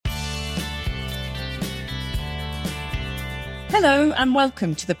Hello and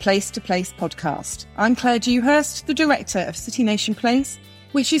welcome to the Place to Place podcast. I'm Claire Dewhurst, the director of City Nation Place,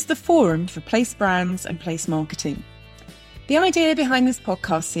 which is the forum for place brands and place marketing. The idea behind this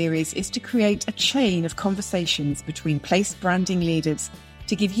podcast series is to create a chain of conversations between place branding leaders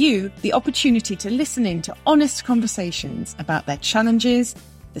to give you the opportunity to listen in to honest conversations about their challenges,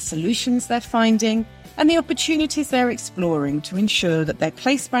 the solutions they're finding, and the opportunities they're exploring to ensure that their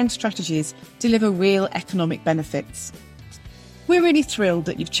place brand strategies deliver real economic benefits. We're really thrilled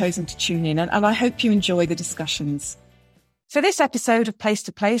that you've chosen to tune in, and I hope you enjoy the discussions. For this episode of Place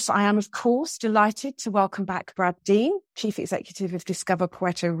to Place, I am, of course, delighted to welcome back Brad Dean, Chief Executive of Discover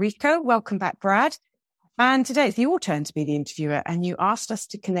Puerto Rico. Welcome back, Brad. And today it's your turn to be the interviewer, and you asked us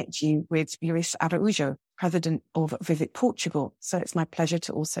to connect you with Luis Araujo, President of Visit Portugal. So it's my pleasure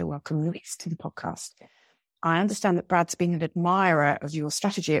to also welcome Luis to the podcast. I understand that Brad's been an admirer of your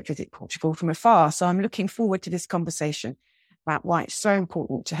strategy at Visit Portugal from afar, so I'm looking forward to this conversation about why it's so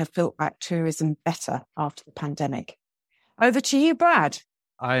important to have built back tourism better after the pandemic. Over to you, Brad.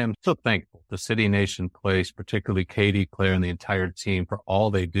 I am so thankful to City Nation Place, particularly Katie, Claire, and the entire team for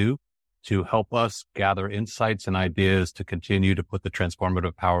all they do to help us gather insights and ideas to continue to put the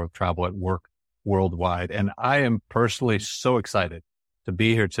transformative power of travel at work worldwide. And I am personally so excited to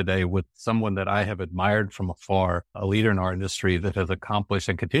be here today with someone that I have admired from afar, a leader in our industry that has accomplished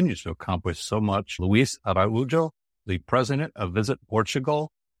and continues to accomplish so much, Luis Araujo, the president of Visit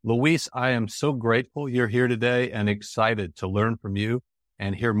Portugal. Luis, I am so grateful you're here today and excited to learn from you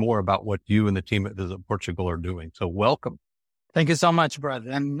and hear more about what you and the team at Visit Portugal are doing. So welcome. Thank you so much, Brad.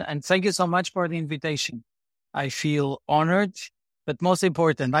 And thank you so much for the invitation. I feel honored, but most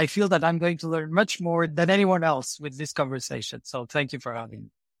important, I feel that I'm going to learn much more than anyone else with this conversation. So thank you for having me.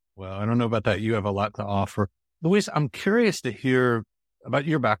 Well, I don't know about that. You have a lot to offer. Luis, I'm curious to hear about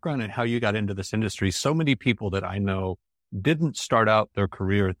your background and how you got into this industry. So many people that I know didn't start out their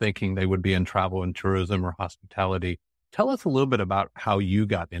career thinking they would be in travel and tourism or hospitality. Tell us a little bit about how you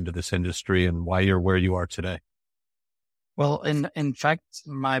got into this industry and why you're where you are today. Well, in fact,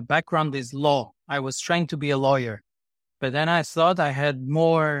 my background is law. I was trying to be a lawyer, but then I thought I had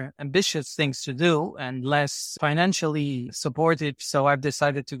more ambitious things to do and less financially supportive. So I've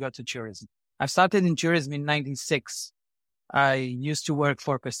decided to go to tourism. I started in tourism in 1996. I used to work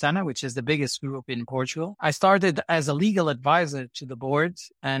for Pestana, which is the biggest group in Portugal. I started as a legal advisor to the board.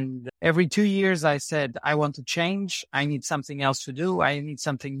 And every 2 years, I said, I want to change. I need something else to do. I need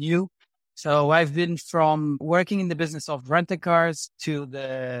something new. So I've been from working in the business of rental cars to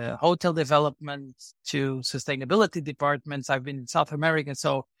the hotel development to sustainability departments. I've been in South America.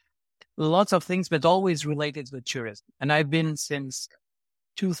 So lots of things, but always related with tourism. And I've been since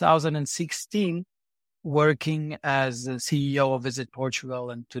 2016 working as the CEO of Visit Portugal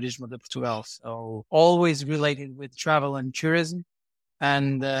and Turismo de Portugal. So always related with travel and tourism.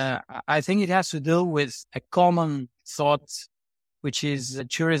 And I think it has to do with a common thought, which is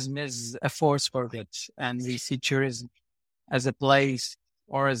tourism is a force for good. And we see tourism as a place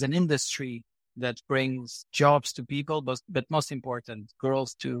or as an industry that brings jobs to people, but most important,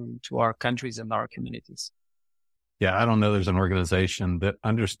 growth to our countries and our communities. Yeah, I don't know there's an organization that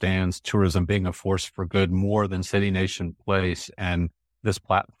understands tourism being a force for good more than City Nation Place. And this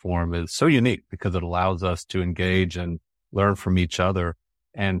platform is so unique because it allows us to engage and learn from each other.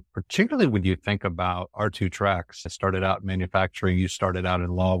 And particularly when you think about our two tracks, I started out in manufacturing, you started out in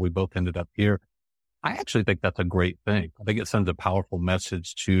law, we both ended up here. I actually think that's a great thing. I think it sends a powerful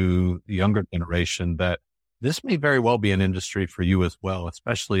message to the younger generation that this may very well be an industry for you as well,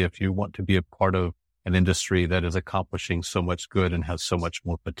 especially if you want to be a part of an industry that is accomplishing so much good and has so much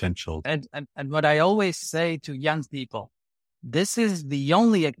more potential. And what I always say to young people, this is the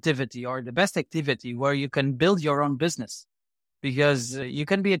only activity or the best activity where you can build your own business, because you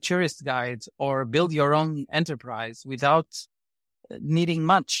can be a tourist guide or build your own enterprise without needing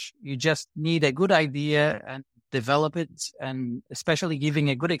much. You just need a good idea and develop it, and especially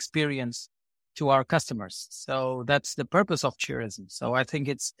giving a good experience to our customers. So that's the purpose of tourism. So I think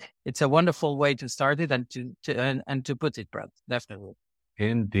it's a wonderful way to start it and to put it, Brad. Definitely.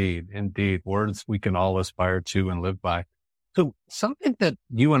 Indeed. Words we can all aspire to and live by. So something that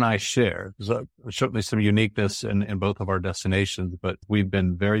you and I share, there's certainly some uniqueness in both of our destinations, but we've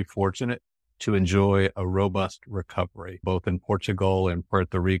been very fortunate to enjoy a robust recovery, both in Portugal and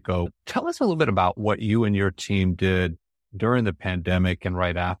Puerto Rico. Tell us a little bit about what you and your team did during the pandemic and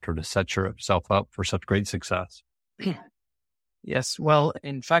right after to set yourself up for such great success. Yes. Well,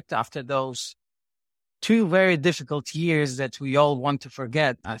 in fact, after those 2 very difficult years that we all want to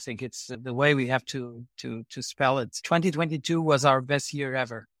forget, I think it's the way we have to spell it. 2022 was our best year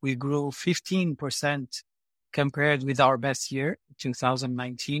ever. We grew 15% compared with our best year,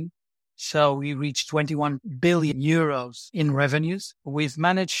 2019. So we reached 21 billion euros in revenues. We've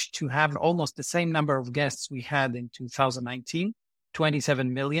managed to have almost the same number of guests we had in 2019,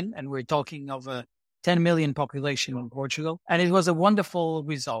 27 million. And we're talking of a 10 million population in Portugal. And it was a wonderful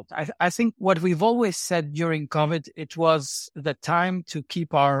result. I think what we've always said during COVID, it was the time to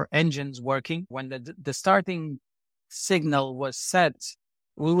keep our engines working. When the starting signal was set,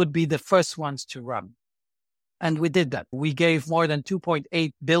 we would be the first ones to run. And we did that. We gave more than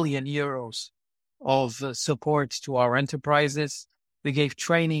 2.8 billion euros of support to our enterprises. We gave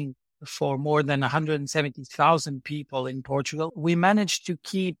training for more than 170,000 people in Portugal. We managed to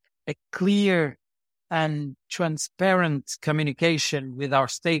keep a clear and transparent communication with our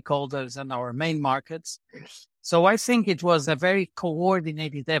stakeholders and our main markets. So I think it was a very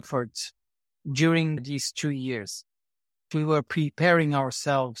coordinated effort during these 2 years. We were preparing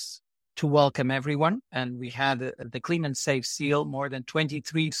ourselves to welcome everyone, and we had the Clean and Safe seal, more than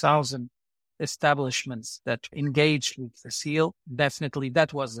 23,000 establishments that engaged with the seal. Definitely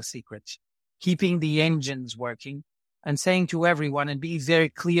that was the secret. Keeping the engines working and saying to everyone and being very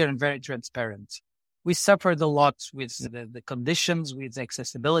clear and very transparent. We suffered a lot with the conditions, with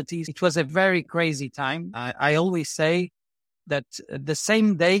accessibility. It was a very crazy time. I always say that the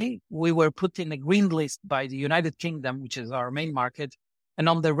same day we were put in a green list by the United Kingdom, which is our main market, and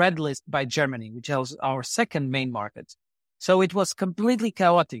on the red list by Germany, which is our second main market. So it was completely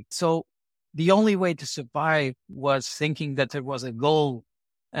chaotic. So the only way to survive was thinking that there was a goal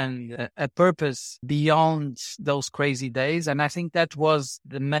and a purpose beyond those crazy days. And I think that was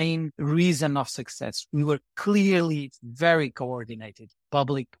the main reason of success. We were clearly very coordinated,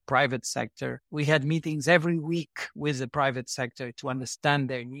 public, private sector. We had meetings every week with the private sector to understand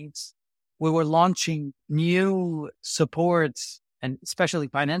their needs. We were launching new supports and especially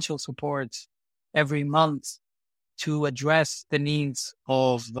financial support every month to address the needs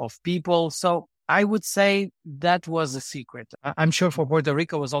of people. So I would say that was the secret. I'm sure for Puerto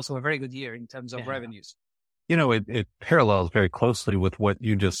Rico was also a very good year in terms of revenues. You know, it parallels very closely with what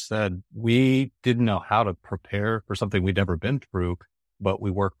you just said. We didn't know how to prepare for something we'd never been through, but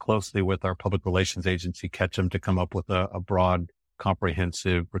we worked closely with our public relations agency, Ketchum, to come up with a broad,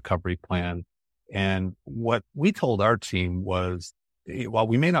 comprehensive recovery plan. And what we told our team was, while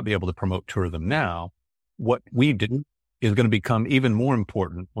we may not be able to promote tourism now, what we do is going to become even more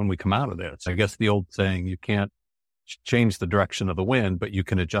important when we come out of this. I guess the old saying, you can't change the direction of the wind, but you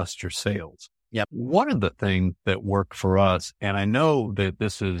can adjust your sails. Yep. One of the things that worked for us, and I know that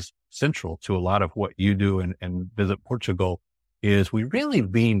this is central to a lot of what you do and Visit Portugal, is we really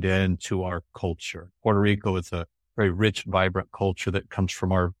leaned into our culture. Puerto Rico is a very rich, vibrant culture that comes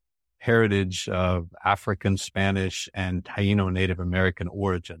from our heritage of African, Spanish, and Taino Native American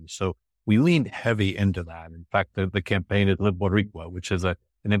origin. So we leaned heavy into that. In fact, the campaign is Live Boricua, which is an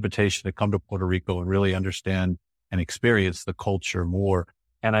invitation to come to Puerto Rico and really understand and experience the culture more.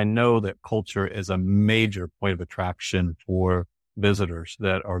 And I know that culture is a major point of attraction for visitors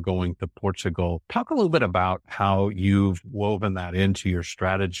that are going to Portugal. Talk a little bit about how you've woven that into your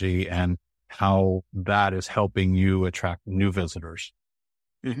strategy and how that is helping you attract new visitors.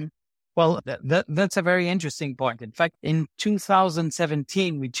 Mm-hmm. Well, that's a very interesting point. In fact, in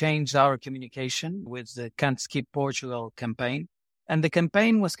 2017, we changed our communication with the Can't Skip Portugal campaign. And the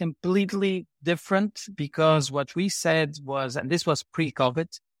campaign was completely different because what we said was, and this was pre-COVID,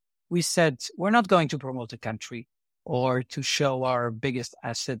 we said, we're not going to promote a country or to show our biggest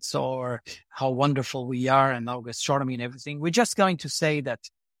assets or how wonderful we are and our gastronomy and everything. We're just going to say that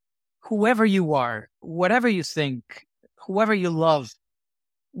whoever you are, whatever you think, whoever you love,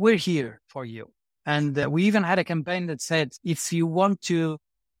 we're here for you. And we even had a campaign that said, if you want to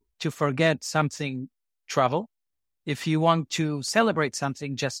forget something, travel. If you want to celebrate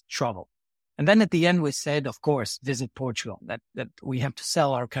something, just travel. And then at the end, we said, of course, visit Portugal, that we have to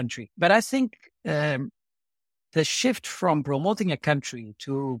sell our country. But I think the shift from promoting a country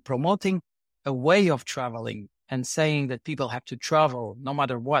to promoting a way of traveling and saying that people have to travel no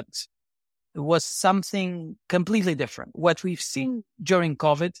matter what was something completely different. What we've seen during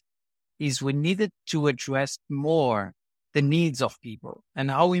COVID is we needed to address more the needs of people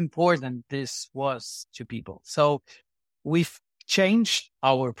and how important this was to people. So we've changed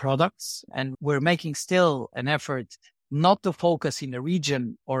our products and we're making still an effort not to focus in a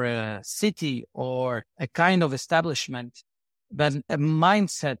region or a city or a kind of establishment, but a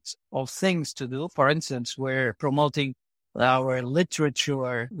mindset of things to do. For instance, we're promoting our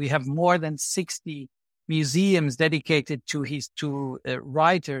literature. We have more than 60 museums dedicated to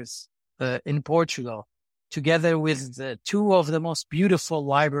writers in Portugal. together with two of the most beautiful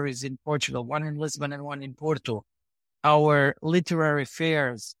libraries in Portugal, one in Lisbon and one in Porto, our literary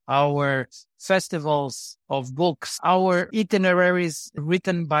fairs, our festivals of books, our itineraries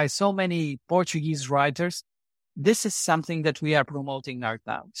written by so many Portuguese writers. This is something that we are promoting right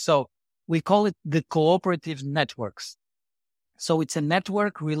now. So we call it the cooperative networks. So it's a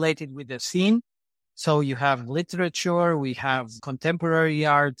network related with the scene. So you have literature, we have contemporary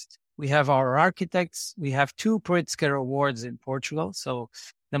art, we have our architects, we have 2 Pritzker Awards in Portugal. So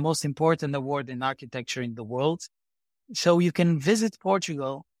the most important award in architecture in the world. So you can visit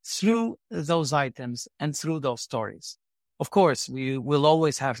Portugal through those items and through those stories. Of course, we will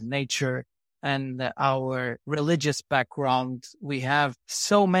always have nature and our religious background. We have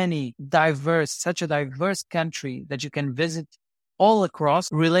such a diverse country that you can visit all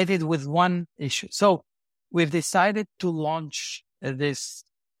across related with one issue. So we've decided to launch this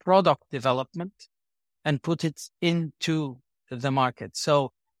product development and put it into the market.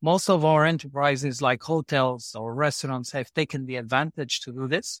 So most of our enterprises like hotels or restaurants have taken the advantage to do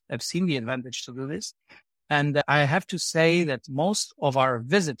this. I've seen the advantage to do this. And I have to say that most of our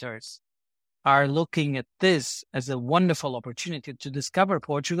visitors are looking at this as a wonderful opportunity to discover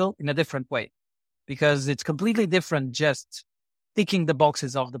Portugal in a different way, because it's completely different just ticking the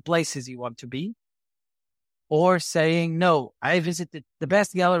boxes of the places you want to be, or saying, no, I visited the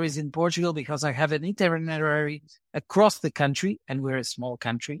best galleries in Portugal because I have an itinerary across the country, and we're a small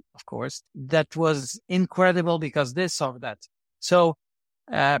country, of course, that was incredible because this or that. So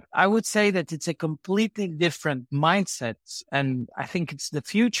I would say that it's a completely different mindset, and I think it's the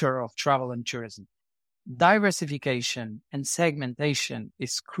future of travel and tourism. Diversification and segmentation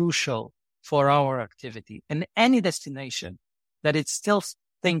is crucial for our activity. And any destination that it's still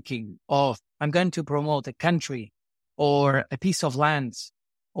thinking of, I'm going to promote a country or a piece of land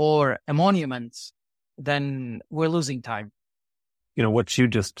or a monument, then we're losing time. You know, what you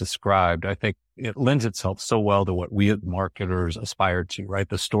just described, I think it lends itself so well to what we as marketers aspire to, right?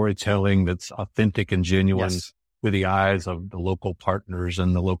 The storytelling that's authentic and genuine, yes, with the eyes of the local partners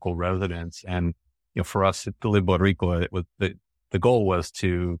and the local residents. And, you know, for us at Turismo Puerto Rico, it was the goal was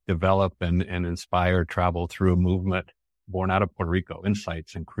to develop and inspire travel through a movement born out of Puerto Rico,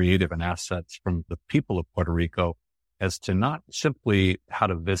 insights and creative and assets from the people of Puerto Rico, as to not simply how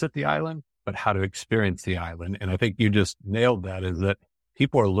to visit the island, but how to experience the island. And I think you just nailed that, is that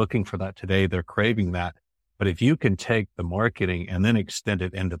people are looking for that today. They're craving that. But if you can take the marketing and then extend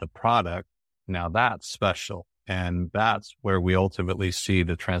it into the product, now that's special. And that's where we ultimately see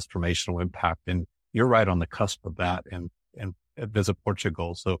the transformational impact. And you're right on the cusp of that and Visit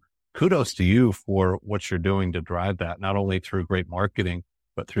Portugal. So kudos to you for what you're doing to drive that, not only through great marketing,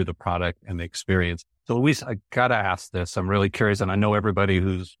 but through the product and the experience. So Luis, I got to ask this. I'm really curious, and I know everybody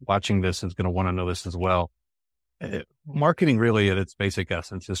who's watching this is going to want to know this as well. Marketing really at its basic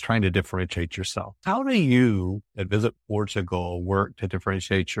essence is trying to differentiate yourself. How do you at Visit Portugal work to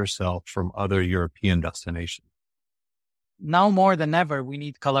differentiate yourself from other European destinations? Now more than ever, we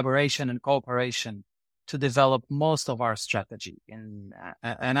need collaboration and cooperation to develop most of our strategy. And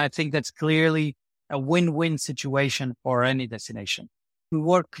I think that's clearly a win-win situation for any destination. We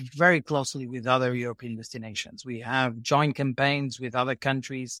work very closely with other European destinations. We have joint campaigns with other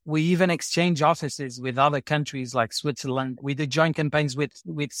countries. We even exchange offices with other countries like Switzerland. We do joint campaigns with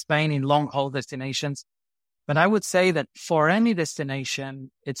Spain in long-haul destinations. But I would say that for any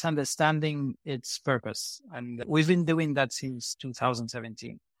destination, it's understanding its purpose. And we've been doing that since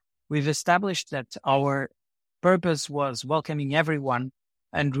 2017. We've established that our purpose was welcoming everyone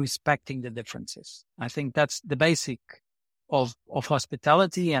and respecting the differences. I think that's the basic of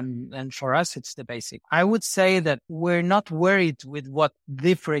hospitality. And for us, it's the basic. I would say that we're not worried with what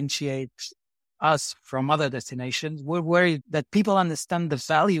differentiates us from other destinations. We're worried that people understand the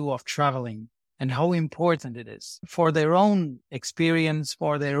value of traveling and how important it is for their own experience,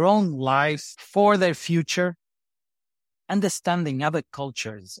 for their own lives, for their future. Understanding other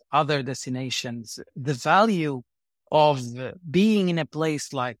cultures, other destinations, the value of being in a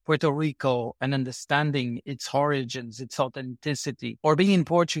place like Puerto Rico and understanding its origins, its authenticity, or being in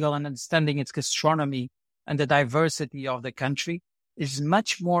Portugal and understanding its gastronomy and the diversity of the country is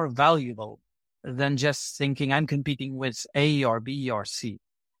much more valuable than just thinking I'm competing with A or B or C.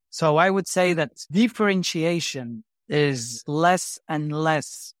 So I would say that differentiation is less and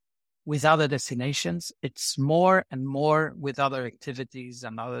less with other destinations. It's more and more with other activities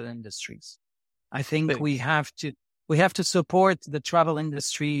and other industries. I think we have to support the travel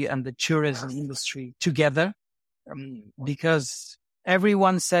industry and the tourism industry together, because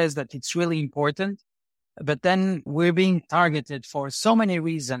everyone says that it's really important, But then we're being targeted for so many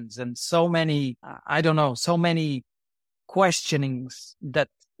reasons and so many, so many questionings that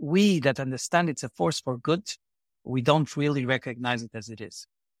we that understand it's a force for good, we don't really recognize it as it is.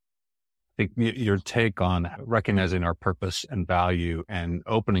 I think your take on recognizing our purpose and value and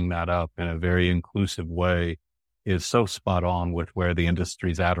opening that up in a very inclusive way is so spot on with where the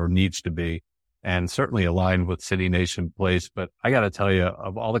industry's at or needs to be, and certainly aligned with City Nation Place. But I got to tell you,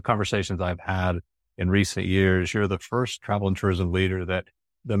 of all the conversations I've had in recent years, you're the first travel and tourism leader that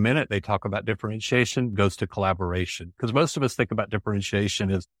the minute they talk about differentiation goes to collaboration. Because most of us think about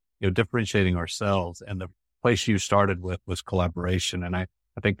differentiation as, differentiating ourselves. And the place you started with was collaboration. And I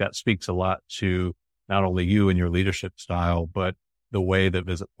think that speaks a lot to not only you and your leadership style, but the way that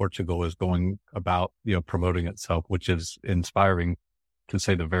Visit Portugal is going about, promoting itself, which is inspiring to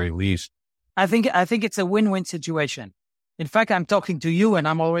say the very least. I think it's a win-win situation. In fact, I'm talking to you and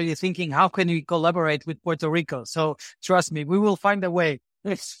I'm already thinking, how can we collaborate with Puerto Rico? So trust me, we will find a way.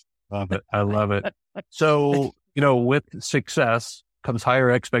 Love it. I love it. So, with success comes higher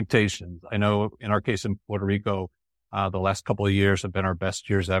expectations. I know in our case in Puerto Rico, the last couple of years have been our best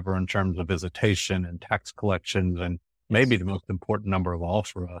years ever in terms of visitation and tax collections, and maybe the most important number of all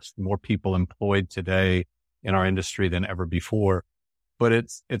for us, more people employed today in our industry than ever before. But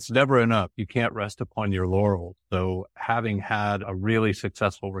it's never enough. You can't rest upon your laurels. So having had a really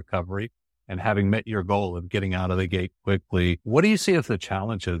successful recovery and having met your goal of getting out of the gate quickly, what do you see as the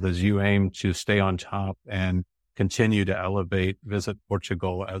challenges as you aim to stay on top and continue to elevate Visit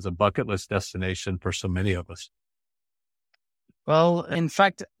Portugal as a bucket list destination for so many of us? Well, in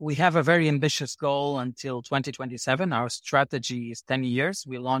fact, we have a very ambitious goal until 2027. Our strategy is 10 years.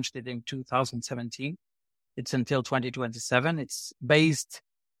 We launched it in 2017. It's until 2027. It's based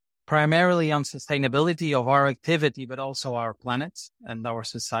primarily on sustainability of our activity, but also our planet and our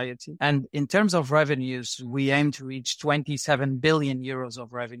society. And in terms of revenues, we aim to reach 27 billion euros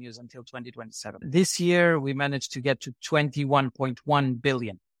of revenues until 2027. This year, we managed to get to 21.1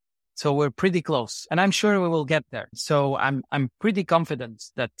 billion. So we're pretty close, and I'm sure we will get there. So I'm pretty confident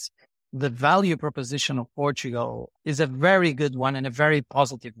that the value proposition of Portugal is a very good one and a very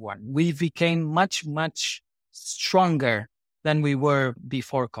positive one. We became much, much stronger than we were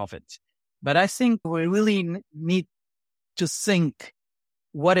before COVID. But I think we really need to think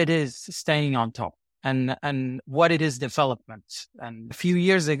what it is staying on top and what it is development. And a few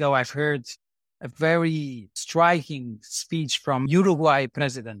years ago, I've heard a very striking speech from Uruguay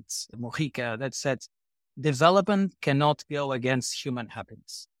President Mujica that said, development cannot go against human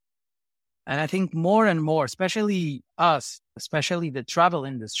happiness. And I think more and more, especially us, especially the travel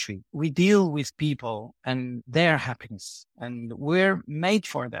industry, we deal with people and their happiness. And we're made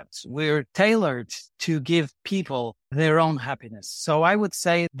for that. We're tailored to give people their own happiness. So I would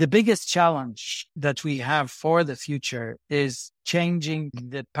say the biggest challenge that we have for the future is changing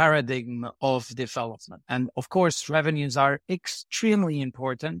the paradigm of development. And of course, revenues are extremely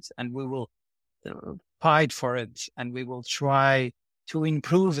important, and we will fight for it, and we will try to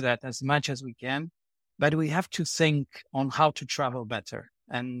improve that as much as we can, but we have to think on how to travel better.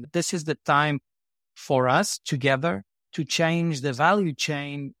 And this is the time for us together to change the value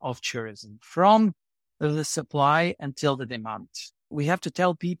chain of tourism from the supply until the demand. We have to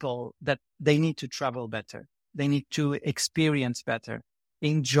tell people that they need to travel better. They need to experience better,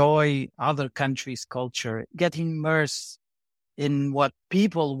 enjoy other countries' culture, get immersed in what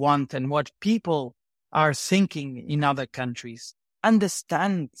people want and what people are thinking in other countries.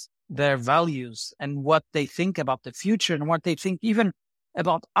 Understand their values and what they think about the future and what they think even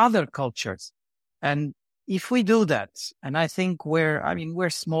about other cultures. And if we do that, and I think we're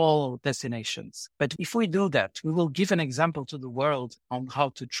small destinations, but if we do that, we will give an example to the world on how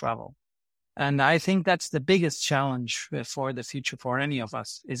to travel. And I think that's the biggest challenge for the future for any of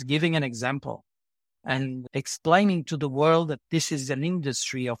us, is giving an example and explaining to the world that this is an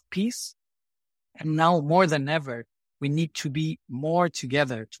industry of peace. And now more than ever, we need to be more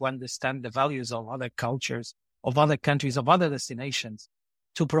together to understand the values of other cultures, of other countries, of other destinations,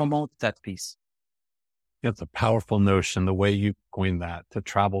 to promote that peace. It's a powerful notion, the way you coined that, to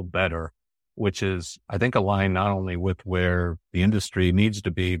travel better, which is, I think, aligned not only with where the industry needs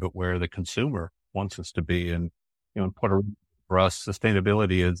to be, but where the consumer wants us to be. And, in Puerto Rico, for us,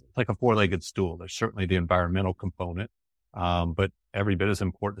 sustainability is like a four-legged stool. There's certainly the environmental component, but every bit as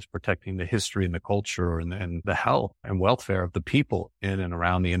important as protecting the history and the culture and the health and welfare of the people in and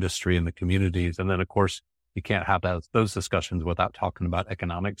around the industry and the communities. And then, of course, you can't have those discussions without talking about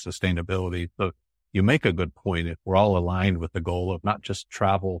economic sustainability. So you make a good point. If we're all aligned with the goal of not just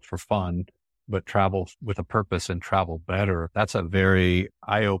travel for fun, but travel with a purpose and travel better. That's a very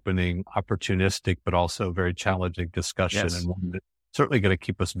eye-opening, opportunistic, but also very challenging discussion, and one that's certainly going to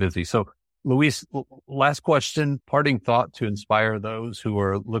keep us busy. So, Luis, last question, parting thought to inspire those who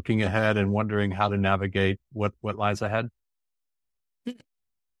are looking ahead and wondering how to navigate what lies ahead.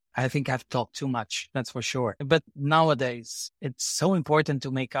 I think I've talked too much, that's for sure. But nowadays, it's so important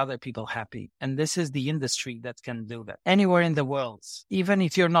to make other people happy. And this is the industry that can do that. Anywhere in the world, even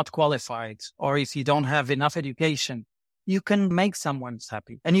if you're not qualified or if you don't have enough education, you can make someone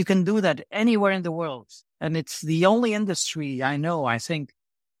happy. And you can do that anywhere in the world. And it's the only industry I think,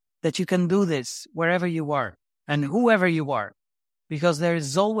 that you can do this wherever you are and whoever you are, because there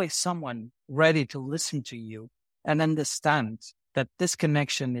is always someone ready to listen to you and understand that this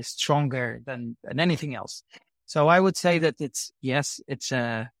connection is stronger than anything else. So I would say that it's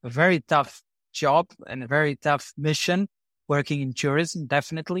a very tough job and a very tough mission working in tourism,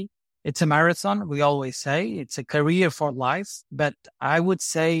 definitely. It's a marathon, we always say. It's a career for life, but I would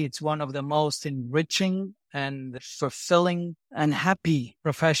say it's one of the most enriching and fulfilling and happy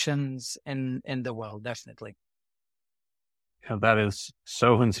professions in the world, definitely. Yeah, that is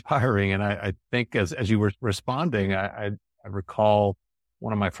so inspiring. And I think as you were responding, I recall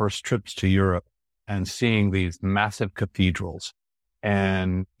one of my first trips to Europe and seeing these massive cathedrals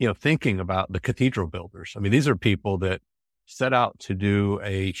and, thinking about the cathedral builders. I mean, these are people that set out to do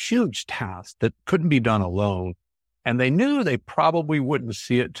a huge task that couldn't be done alone. And they knew they probably wouldn't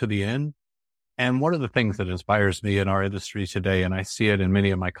see it to the end. And one of the things that inspires me in our industry today, and I see it in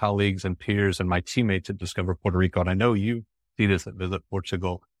many of my colleagues and peers and my teammates at Discover Puerto Rico, and I know you see this at Visit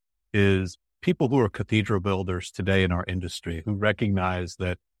Portugal, is people who are cathedral builders today in our industry who recognize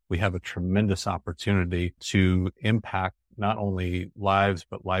that we have a tremendous opportunity to impact not only lives,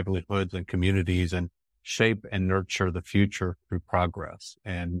 but livelihoods and communities and shape and nurture the future through progress.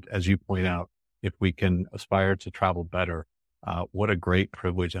 And as you point out, if we can aspire to travel better, what a great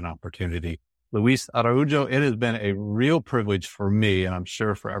privilege and opportunity. Luis Araujo, it has been a real privilege for me, and I'm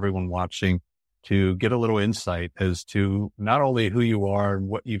sure for everyone watching, to get a little insight as to not only who you are and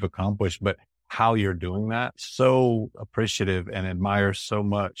what you've accomplished, but how you're doing that. So appreciative and admire so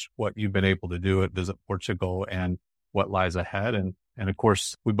much what you've been able to do at Visit Portugal and what lies ahead. And of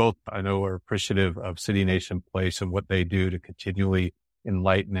course, we both, I know, are appreciative of City Nation Place and what they do to continually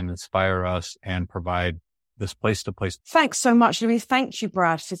enlighten and inspire us and provide this place-to-place. Thanks so much, Luis. Thank you,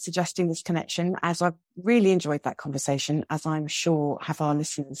 Brad, for suggesting this connection, as I've really enjoyed that conversation, as I'm sure have our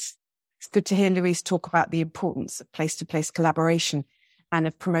listeners. It's good to hear Luis talk about the importance of place-to-place collaboration and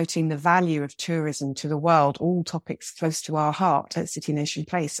of promoting the value of tourism to the world, all topics close to our heart at City Nation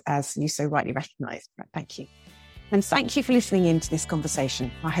Place, as you so rightly recognised. Thank you. And thank you for listening in to this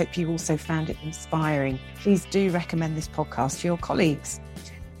conversation. I hope you also found it inspiring. Please do recommend this podcast to your colleagues.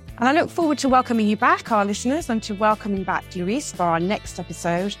 And I look forward to welcoming you back, our listeners, and to welcoming back Luis for our next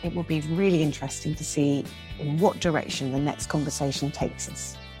episode. It will be really interesting to see in what direction the next conversation takes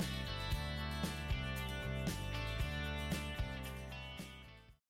us.